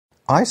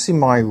I see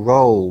my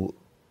role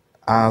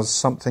as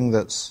something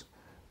that's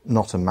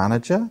not a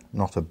manager,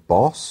 not a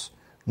boss,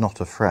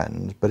 not a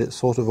friend, but it's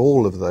sort of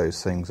all of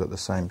those things at the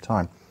same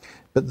time.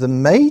 But the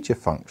major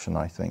function,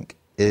 I think,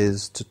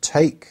 is to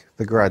take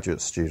the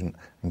graduate student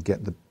and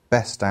get the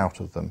best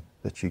out of them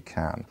that you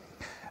can.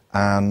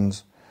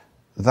 And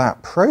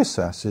that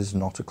process is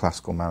not a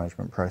classical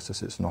management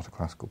process, it's not a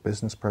classical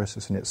business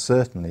process, and it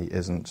certainly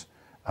isn't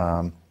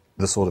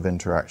the sort of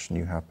interaction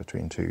you have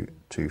between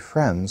two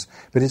friends,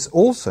 but it's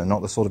also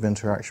not the sort of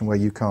interaction where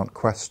you can't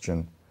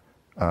question,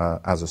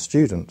 as a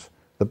student,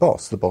 the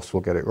boss. The boss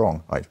will get it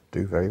wrong. I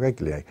do very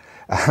regularly.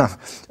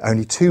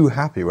 Only too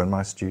happy when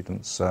my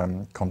students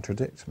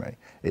contradict me.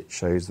 It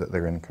shows that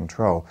they're in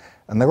control.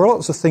 And there are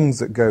lots of things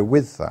that go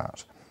with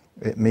that.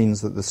 It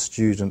means that the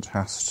student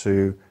has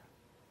to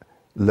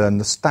learn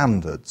the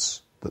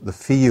standards that the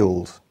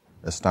field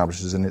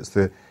establishes, and it's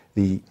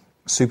the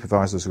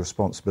supervisor's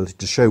responsibility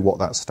to show what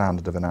that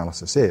standard of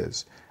analysis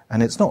is.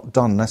 And it's not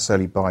done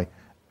necessarily by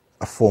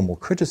a formal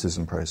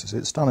criticism process.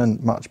 It's done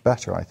in much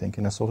better, I think,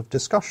 in a sort of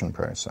discussion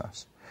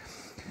process.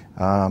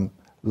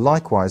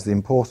 Likewise, the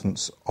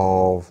importance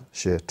of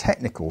sheer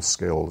technical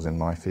skills in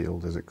my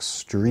field is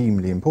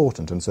extremely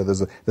important, and so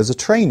there's a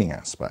training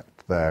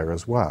aspect there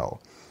as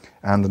well,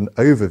 and an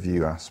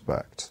overview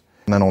aspect.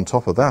 And then on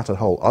top of that, at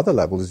whole other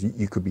levels,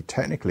 you could be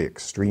technically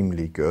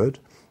extremely good,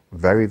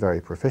 very, very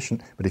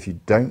proficient, but if you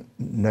don't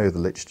know the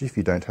literature, if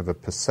you don't have a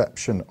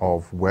perception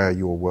of where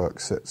your work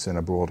sits in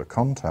a broader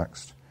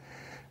context,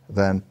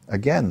 then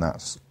again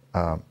that's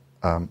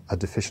a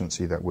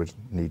deficiency that would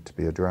need to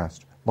be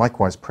addressed.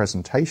 Likewise,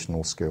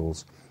 presentational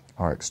skills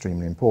are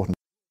extremely important.